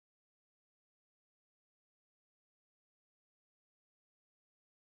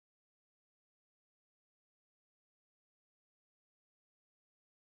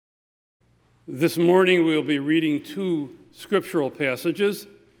This morning we'll be reading two scriptural passages.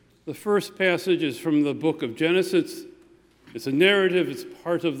 The first passage is from the book of Genesis. It's a narrative, it's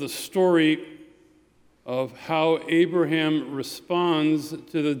part of the story of how Abraham responds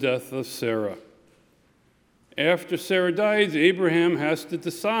to the death of Sarah. After Sarah dies, Abraham has to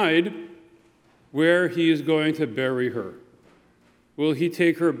decide where he is going to bury her. Will he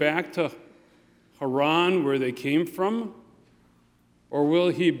take her back to Haran, where they came from? Or will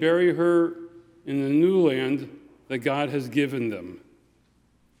he bury her in the new land that God has given them?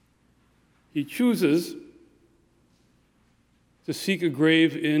 He chooses to seek a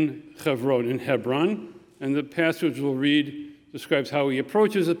grave in Hebron, and the passage we'll read describes how he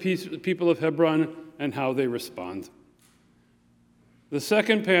approaches the people of Hebron and how they respond. The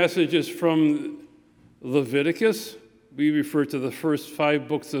second passage is from Leviticus. We refer to the first 5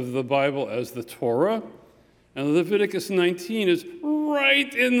 books of the Bible as the Torah, and Leviticus 19 is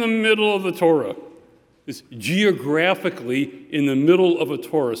right in the middle of the Torah. It's geographically in the middle of a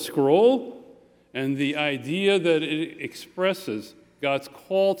Torah scroll, and the idea that it expresses God's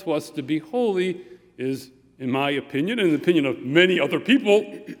call to us to be holy is, in my opinion, and in the opinion of many other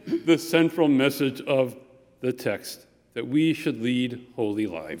people, the central message of the text, that we should lead holy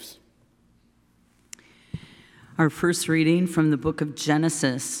lives. Our first reading from the book of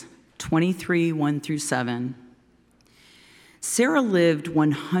Genesis 23, 1 through 7. Sarah lived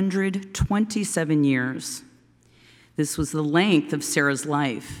 127 years. This was the length of Sarah's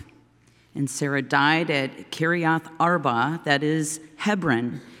life. And Sarah died at Kiriath Arba, that is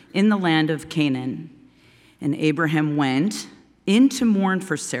Hebron, in the land of Canaan. And Abraham went in to mourn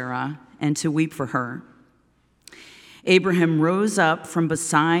for Sarah and to weep for her. Abraham rose up from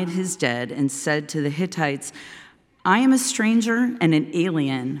beside his dead and said to the Hittites, "I am a stranger and an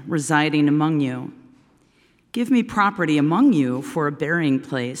alien residing among you. Give me property among you for a burying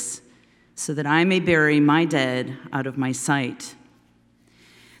place, so that I may bury my dead out of my sight."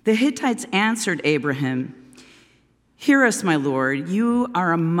 The Hittites answered Abraham, "Hear us, my lord, you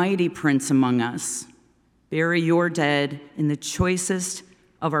are a mighty prince among us. Bury your dead in the choicest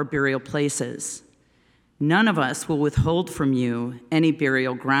of our burial places. None of us will withhold from you any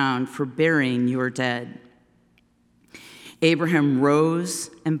burial ground for burying your dead." Abraham rose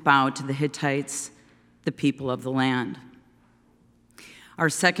and bowed to the Hittites, the people of the land. Our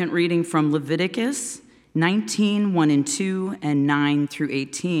second reading from Leviticus 19, 1 and 2, and 9 through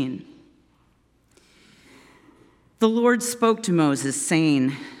 18. The Lord spoke to Moses,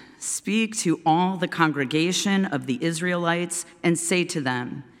 saying, "Speak to all the congregation of the Israelites and say to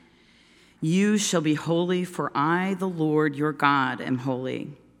them, 'You shall be holy, for I, the Lord your God, am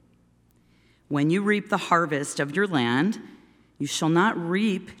holy. When you reap the harvest of your land, you shall not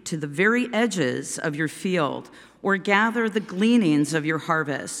reap to the very edges of your field or gather the gleanings of your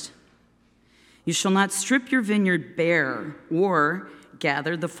harvest. You shall not strip your vineyard bare or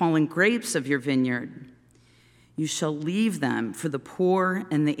gather the fallen grapes of your vineyard. You shall leave them for the poor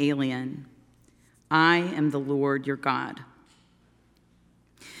and the alien. I am the Lord your God.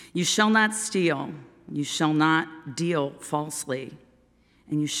 You shall not steal. You shall not deal falsely.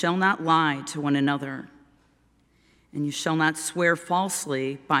 And you shall not lie to one another. And you shall not swear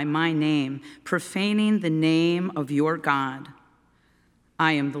falsely by my name, profaning the name of your God.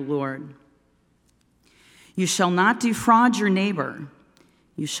 I am the Lord. You shall not defraud your neighbor.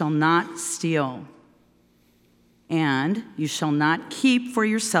 You shall not steal. And you shall not keep for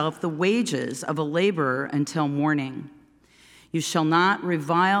yourself the wages of a laborer until morning. You shall not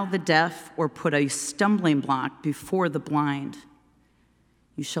revile the deaf or put a stumbling block before the blind.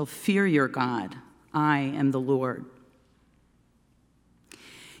 You shall fear your God. I am the Lord.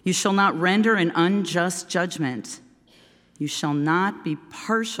 You shall not render an unjust judgment. You shall not be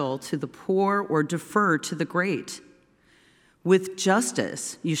partial to the poor or defer to the great. With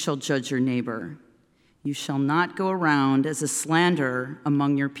justice you shall judge your neighbor. You shall not go around as a slanderer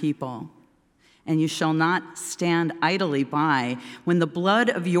among your people. And you shall not stand idly by when the blood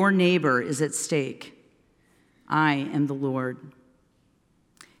of your neighbor is at stake. I am the Lord.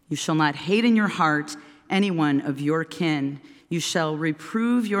 You shall not hate in your heart anyone of your kin. You shall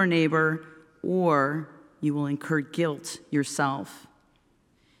reprove your neighbor, or you will incur guilt yourself.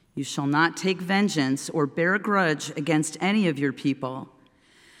 You shall not take vengeance or bear a grudge against any of your people,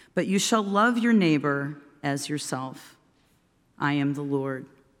 but you shall love your neighbor as yourself. I am the Lord.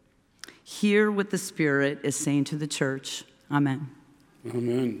 Hear what the Spirit is saying to the church. Amen.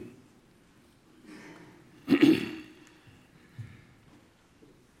 Amen.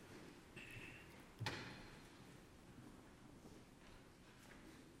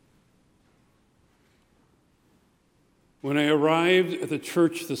 When I arrived at the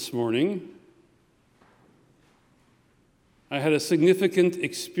church this morning, I had a significant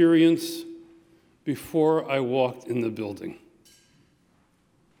experience before I walked in the building.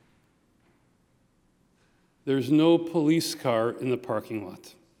 There's no police car in the parking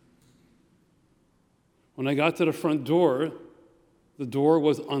lot. When I got to the front door, the door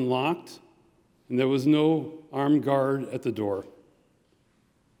was unlocked, and there was no armed guard at the door.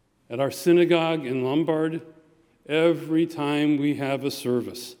 At our synagogue in Lombard, every time we have a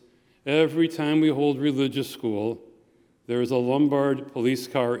service, every time we hold religious school, there is a Lombard police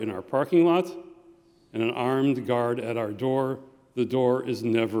car in our parking lot and an armed guard at our door. The door is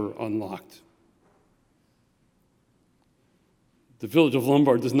never unlocked. The village of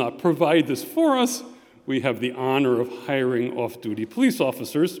Lombard does not provide this for us. We have the honor of hiring off-duty police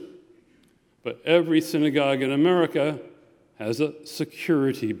officers, but every synagogue in America has a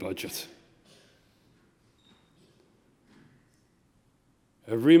security budget.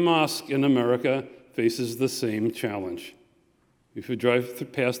 Every mosque in America faces the same challenge. If you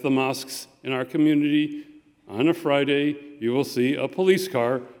drive past the mosques in our community on a Friday, you will see a police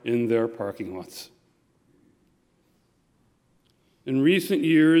car in their parking lots. In recent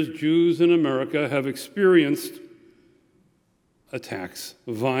years, Jews in America have experienced attacks,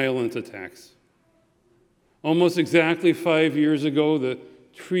 violent attacks. Almost exactly 5 years ago, the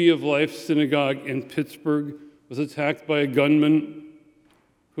Tree of Life Synagogue in Pittsburgh was attacked by a gunman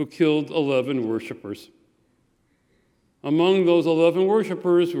who killed 11 worshipers. Among those 11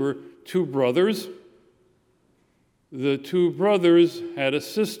 worshipers were 2 brothers. The 2 brothers had a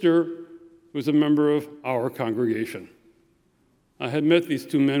sister who was a member of our congregation. I had met these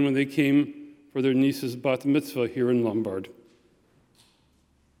 2 men when they came for their niece's bat mitzvah here in Lombard.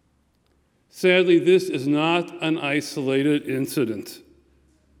 Sadly, this is not an isolated incident.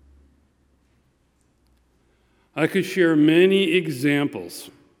 I could share many examples.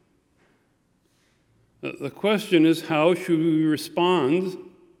 The question is, how should we respond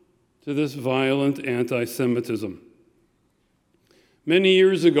to this violent anti-Semitism? Many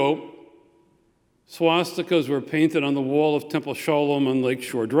years ago, swastikas were painted on the wall of Temple Shalom on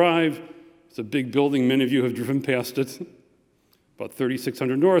Lakeshore Drive. It's a big building. Many of you have driven past it. About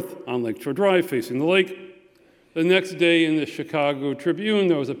 3600 North on Lakeshore Drive, facing the lake. The next day in the Chicago Tribune,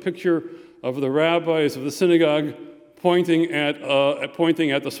 there was a picture of the rabbis of the synagogue pointing at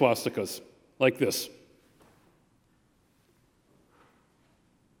the swastikas, like this.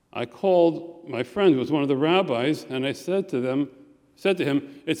 I called my friend, who was one of the rabbis, and I said to him,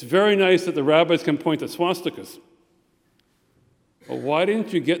 it's very nice that the rabbis can point at swastikas. But why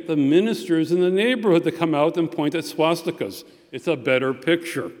didn't you get the ministers in the neighborhood to come out and point at swastikas? It's a better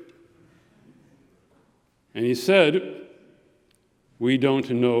picture. And he said, we don't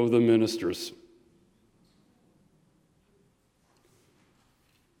know the ministers.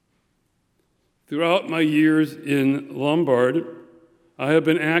 Throughout my years in Lombard, I have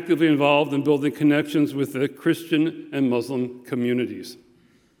been actively involved in building connections with the Christian and Muslim communities.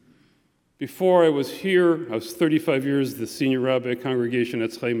 Before I was here, I was 35 years the senior rabbi at Congregation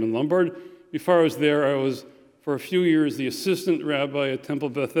at Chaim in Lombard. Before I was there, I was, for a few years, the assistant rabbi at Temple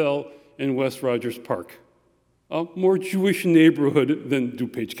Bethel in West Rogers Park, a more Jewish neighborhood than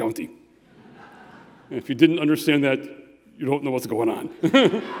DuPage County. And if you didn't understand that, you don't know what's going on.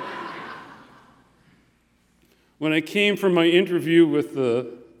 When I came from my interview with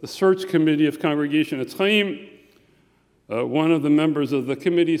the search committee of Congregation at Chaim, one of the members of the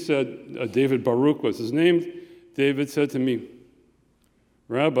committee said, David Baruch was his name, David said to me,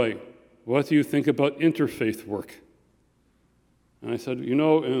 Rabbi, what do you think about interfaith work? And I said,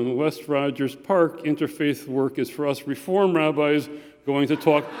 in West Rogers Park, interfaith work is for us Reform rabbis going to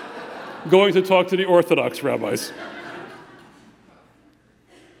talk to the Orthodox rabbis.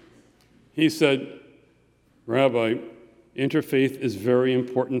 He said, Rabbi, interfaith is very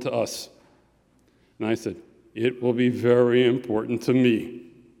important to us. And I said, it will be very important to me.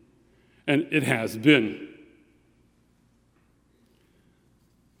 And it has been.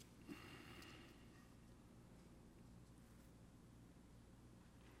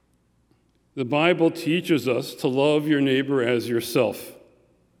 The Bible teaches us to love your neighbor as yourself.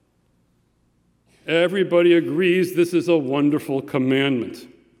 Everybody agrees this is a wonderful commandment,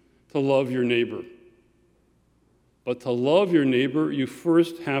 to love your neighbor. But to love your neighbor, you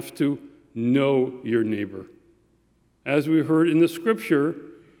first have to know your neighbor. As we heard in the scripture,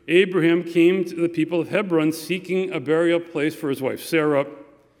 Abraham came to the people of Hebron seeking a burial place for his wife Sarah.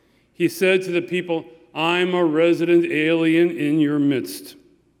 He said to the people, I'm a resident alien in your midst.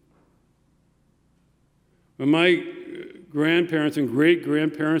 When my grandparents and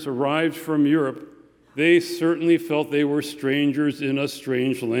great-grandparents arrived from Europe, they certainly felt they were strangers in a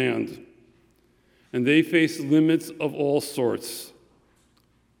strange land. and they face limits of all sorts.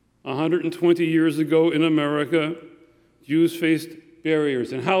 120 years ago in America, Jews faced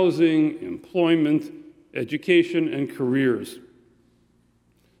barriers in housing, employment, education, and careers.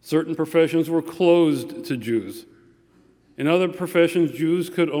 Certain professions were closed to Jews. In other professions, Jews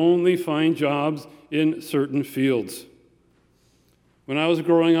could only find jobs in certain fields. When I was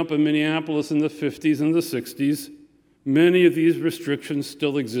growing up in Minneapolis in the 50s and the 60s, many of these restrictions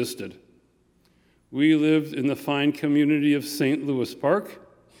still existed. We lived in the fine community of St. Louis Park,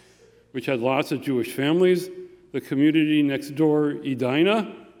 which had lots of Jewish families. The community next door,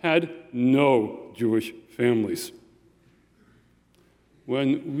 Edina, had no Jewish families.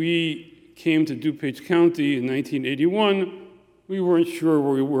 When we came to DuPage County in 1981, we weren't sure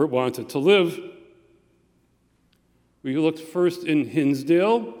where we wanted to live. We looked first in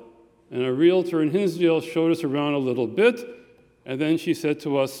Hinsdale, and a realtor in Hinsdale showed us around a little bit, and then she said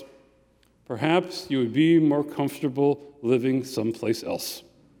to us, "Perhaps you would be more comfortable living someplace else."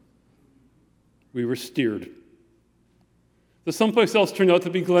 We were steered. The someplace else turned out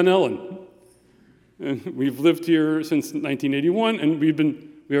to be Glen, Ellyn. And we've lived here since 1981, and we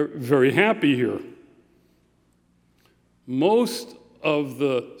are very happy here. Most of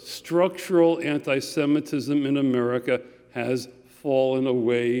the structural anti-Semitism in America has fallen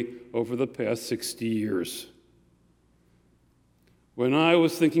away over the past 60 years. When I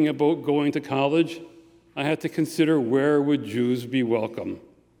was thinking about going to college, I had to consider where would Jews be welcome.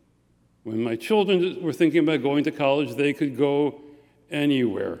 When my children were thinking about going to college, they could go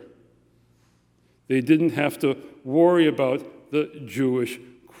anywhere. They didn't have to worry about the Jewish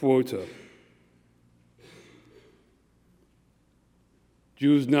quota.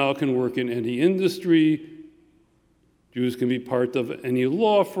 Jews now can work in any industry. Jews can be part of any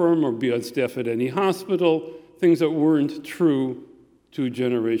law firm or be on staff at any hospital, things that weren't true 2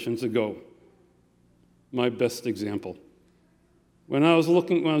 generations ago. My best example. When I was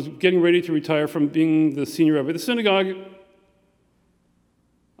getting ready to retire from being the senior rabbi of the synagogue,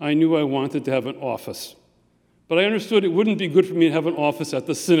 I knew I wanted to have an office. But I understood it wouldn't be good for me to have an office at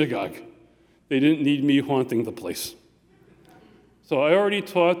the synagogue. They didn't need me haunting the place. So I already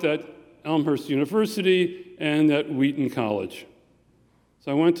taught at Elmhurst University and at Wheaton College.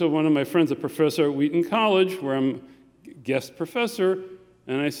 So I went to one of my friends, a professor at Wheaton College, where I'm guest professor,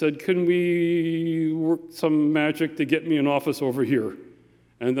 and I said, "Can we work some magic to get me an office over here?"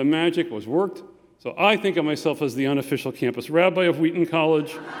 And the magic was worked. So I think of myself as the unofficial campus rabbi of Wheaton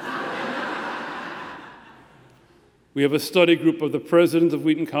College. We have a study group of the president of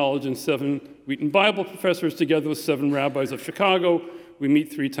Wheaton College and 7 Wheaton Bible professors together with 7 rabbis of Chicago. We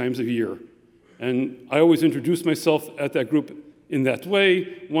meet 3 times a year. And I always introduce myself at that group in that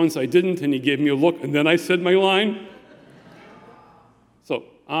way. Once I didn't, and he gave me a look, and then I said my line. So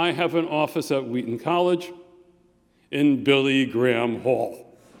I have an office at Wheaton College in Billy Graham Hall.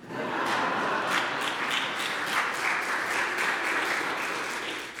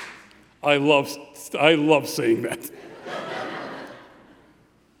 I love saying that.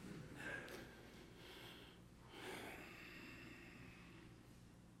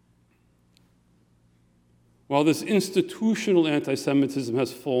 While this institutional anti-Semitism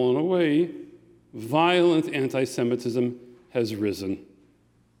has fallen away, violent anti-Semitism has risen.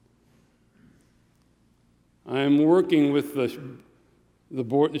 I am working with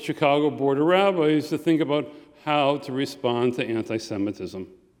the Chicago Board of Rabbis to think about how to respond to anti-Semitism.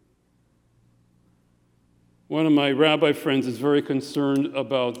 One of my rabbi friends is very concerned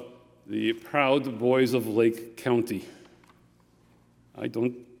about the Proud Boys of Lake County. I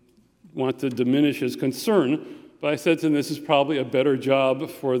don't want to diminish his concern, but I said to him, this is probably a better job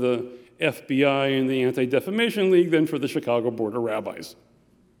for the FBI and the Anti-Defamation League than for the Chicago Board of Rabbis.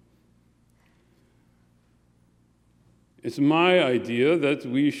 It's my idea that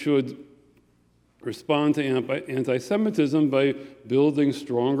we should respond to anti-Semitism by building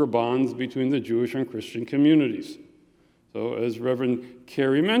stronger bonds between the Jewish and Christian communities. So as Reverend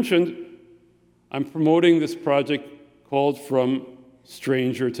Carey mentioned, I'm promoting this project called From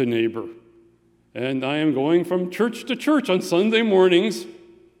Stranger to Neighbor. And I am going from church to church on Sunday mornings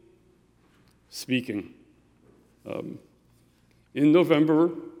speaking. In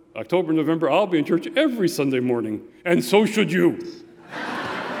October, November, I'll be in church every Sunday morning, and so should you.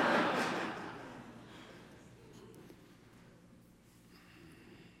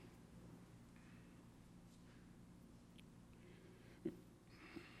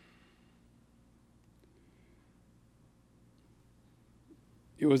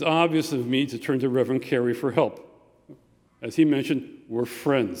 It was obvious of me to turn to Reverend Carey for help. As he mentioned, we're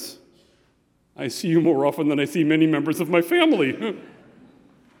friends. I see you more often than I see many members of my family.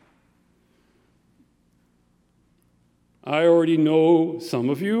 I already know some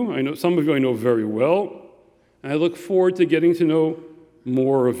of you. I know some of you I know very well, and I look forward to getting to know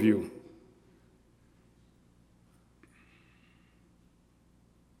more of you.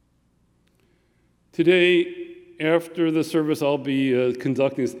 Today, after the service, I'll be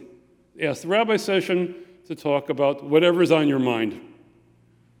conducting this Ask the Rabbi session to talk about whatever's on your mind.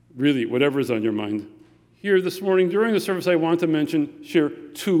 Really, whatever's on your mind. Here this morning, during the service, I want to share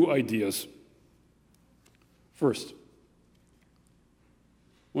two ideas. First,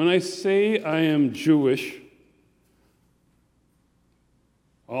 when I say I am Jewish,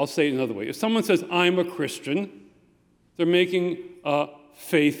 I'll say it another way. If someone says, I'm a Christian, they're making a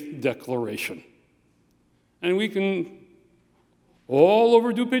faith declaration. And we can, all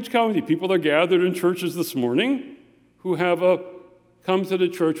over DuPage County, people are gathered in churches this morning who have come to the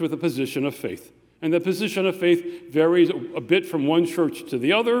church with a position of faith. And the position of faith varies a bit from one church to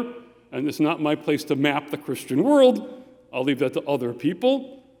the other, and it's not my place to map the Christian world. I'll leave that to other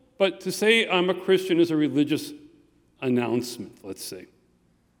people. But to say I'm a Christian is a religious announcement, let's say.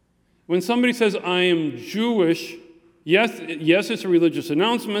 When somebody says, I am Jewish, yes, it's a religious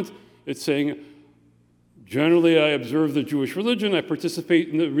announcement. It's saying, generally, I observe the Jewish religion. I participate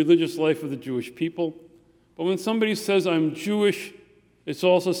in the religious life of the Jewish people. But when somebody says, I'm Jewish, it's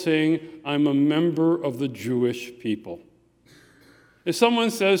also saying, I'm a member of the Jewish people. If someone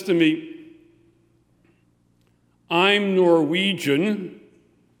says to me, I'm Norwegian,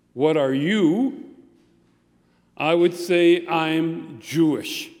 what are you? I would say, I'm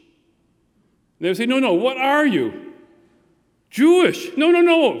Jewish. They would say, no, what are you? Jewish.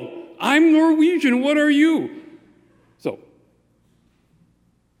 No, I'm Norwegian, what are you? So,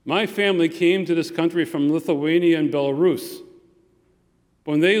 my family came to this country from Lithuania and Belarus.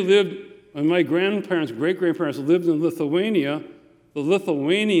 When my grandparents, great-grandparents lived in Lithuania, the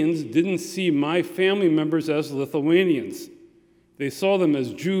Lithuanians didn't see my family members as Lithuanians. They saw them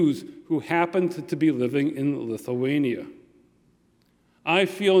as Jews who happened to be living in Lithuania. I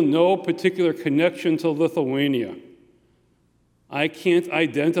feel no particular connection to Lithuania. I can't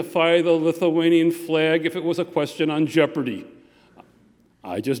identify the Lithuanian flag if it was a question on Jeopardy.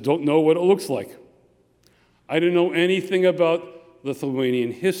 I just don't know what it looks like. I don't know anything about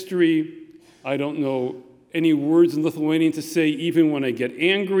Lithuanian history. I don't know any words in Lithuanian to say even when I get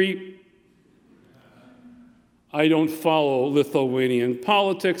angry. I don't follow Lithuanian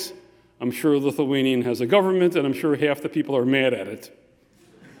politics. I'm sure Lithuanian has a government, and I'm sure half the people are mad at it.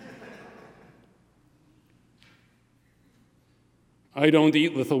 I don't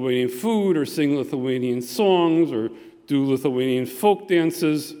eat Lithuanian food or sing Lithuanian songs or do Lithuanian folk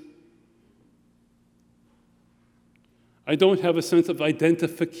dances. I don't have a sense of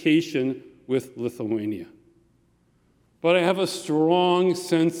identification with Lithuania. But I have a strong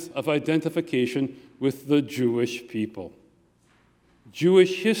sense of identification with the Jewish people.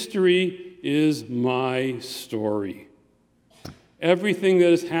 Jewish history is my story. Everything that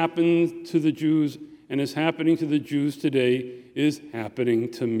has happened to the Jews and is happening to the Jews today is happening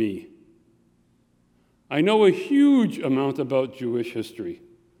to me. I know a huge amount about Jewish history.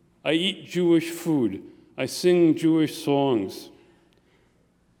 I eat Jewish food. I sing Jewish songs.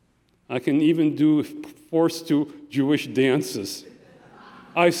 I can even do forced to Jewish dances.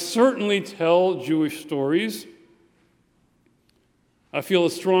 I certainly tell Jewish stories. I feel a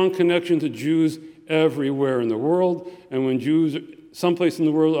strong connection to Jews everywhere in the world, and when Jews someplace in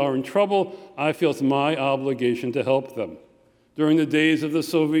the world are in trouble, I feel it's my obligation to help them. During the days of the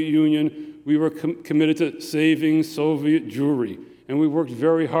Soviet Union, we were committed to saving Soviet Jewry, and we worked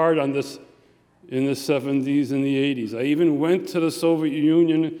very hard on this in the 70s and the 80s. I even went to the Soviet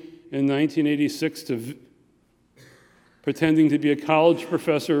Union in 1986 pretending to be a college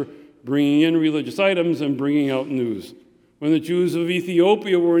professor, bringing in religious items and bringing out news. When the Jews of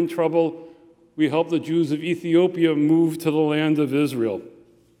Ethiopia were in trouble, we helped the Jews of Ethiopia move to the land of Israel.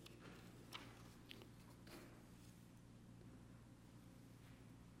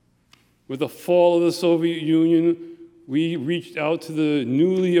 With the fall of the Soviet Union, we reached out to the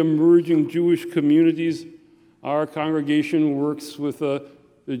newly emerging Jewish communities. Our congregation worked with the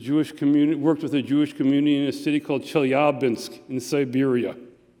Jewish community in a city called Chelyabinsk in Siberia.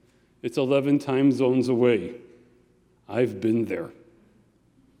 It's 11 time zones away. I've been there.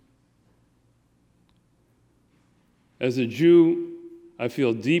 As a Jew, I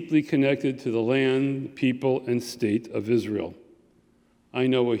feel deeply connected to the land, people, and state of Israel. I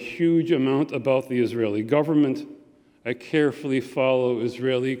know a huge amount about the Israeli government. I carefully follow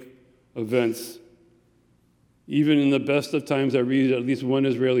Israeli events. Even in the best of times, I read at least one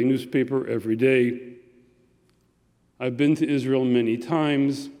Israeli newspaper every day. I've been to Israel many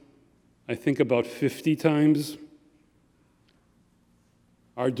times, I think about 50 times.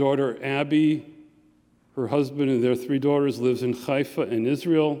 Our daughter Abby, her husband and their 3 daughters lives in Haifa in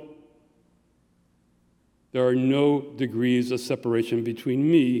Israel. There are no degrees of separation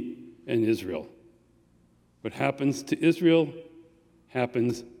between me and Israel. What happens to Israel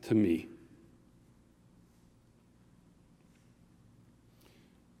happens to me.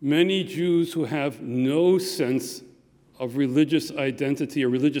 Many Jews who have no sense of religious identity or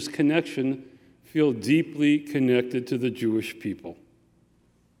religious connection feel deeply connected to the Jewish people.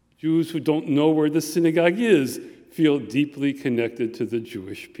 Jews who don't know where the synagogue is feel deeply connected to the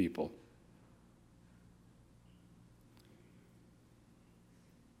Jewish people.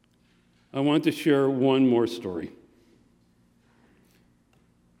 I want to share one more story.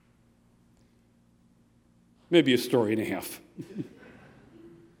 Maybe a story and a half.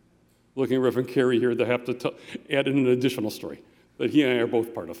 Looking at Reverend Carey here, they have to add in an additional story that he and I are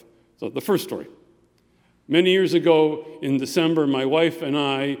both part of. So the first story. Many years ago in December, my wife and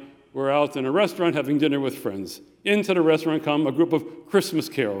I were out in a restaurant having dinner with friends. Into the restaurant come a group of Christmas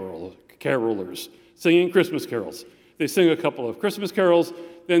carolers singing Christmas carols. They sing a couple of Christmas carols,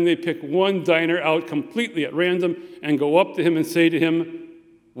 then they pick one diner out completely at random and go up to him and say to him,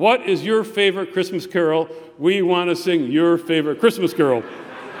 "What is your favorite Christmas carol? We want to sing your favorite Christmas carol."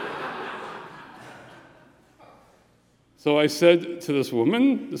 So I said to this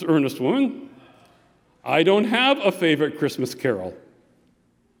woman, this earnest woman, "I don't have a favorite Christmas carol."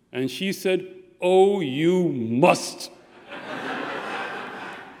 And she said, "Oh, you must."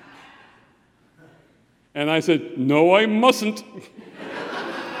 And I said, "No, I mustn't."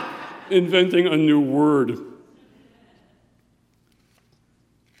 Inventing a new word.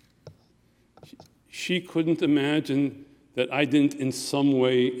 She couldn't imagine that I didn't in some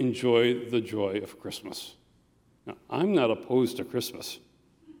way enjoy the joy of Christmas. Now, I'm not opposed to Christmas.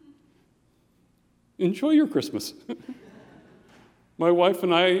 Enjoy your Christmas. My wife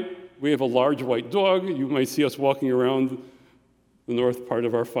and I, we have a large white dog. You might see us walking around the north part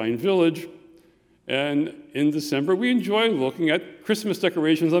of our fine village. And in December, we enjoy looking at Christmas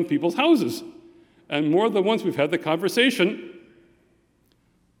decorations on people's houses. And more than once, we've had the conversation,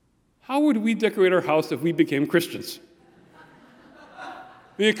 how would we decorate our house if we became Christians?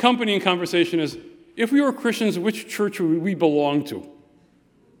 The accompanying conversation is, if we were Christians, which church would we belong to?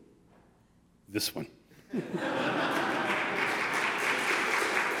 This one.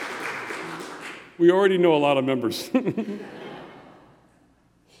 We already know a lot of members.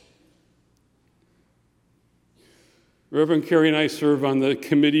 Reverend Carey and I serve on the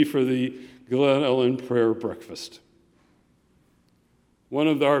committee for the Glen, Ellyn prayer breakfast. One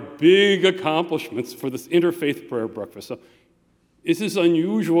of our big accomplishments for this interfaith prayer breakfast. So, this is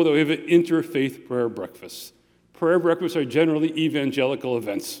unusual that we have an interfaith prayer breakfast. Prayer breakfasts are generally evangelical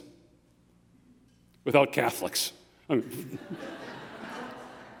events without Catholics.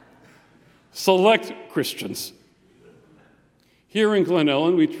 Select Christians. Here in Glen,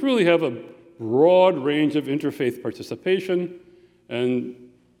 Ellyn, we truly have a broad range of interfaith participation, and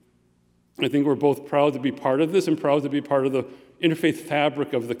I think we're both proud to be part of this and proud to be part of the interfaith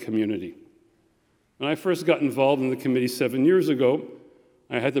fabric of the community. When I first got involved in the committee 7 years ago,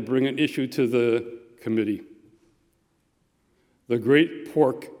 I had to bring an issue to the committee. The great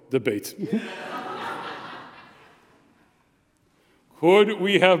pork debate. Could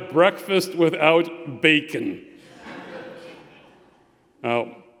we have breakfast without bacon?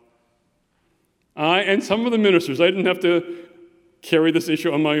 Now, I and some of the ministers, I didn't have to carry this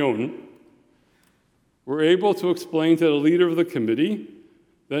issue on my own, were able to explain to the leader of the committee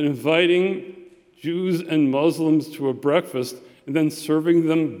that inviting Jews and Muslims to a breakfast and then serving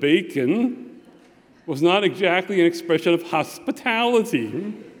them bacon was not exactly an expression of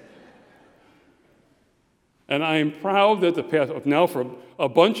hospitality. And I am proud that now for a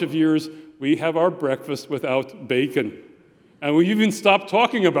bunch of years, we have our breakfast without bacon. And we even stopped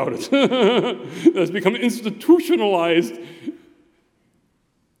talking about it. It's become institutionalized.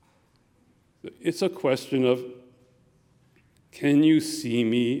 It's a question of, can you see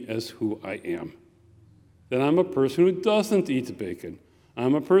me as who I am? That I'm a person who doesn't eat bacon.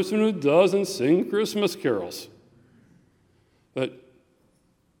 I'm a person who doesn't sing Christmas carols. But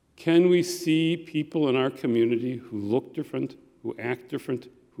can we see people in our community who look different, who act different,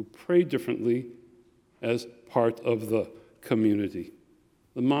 who pray differently as part of the community?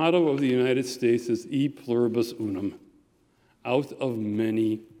 The motto of the United States is E pluribus unum, out of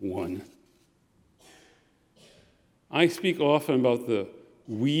many, one. I speak often about the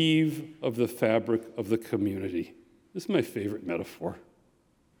weave of the fabric of the community. This is my favorite metaphor.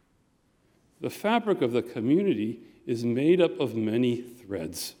 The fabric of the community is made up of many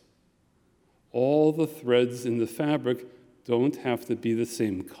threads. All the threads in the fabric don't have to be the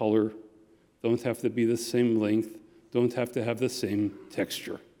same color, don't have to be the same length, don't have to have the same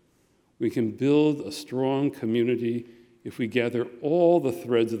texture. We can build a strong community if we gather all the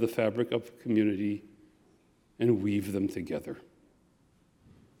threads of the fabric of community and weave them together.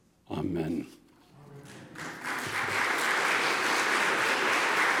 Amen.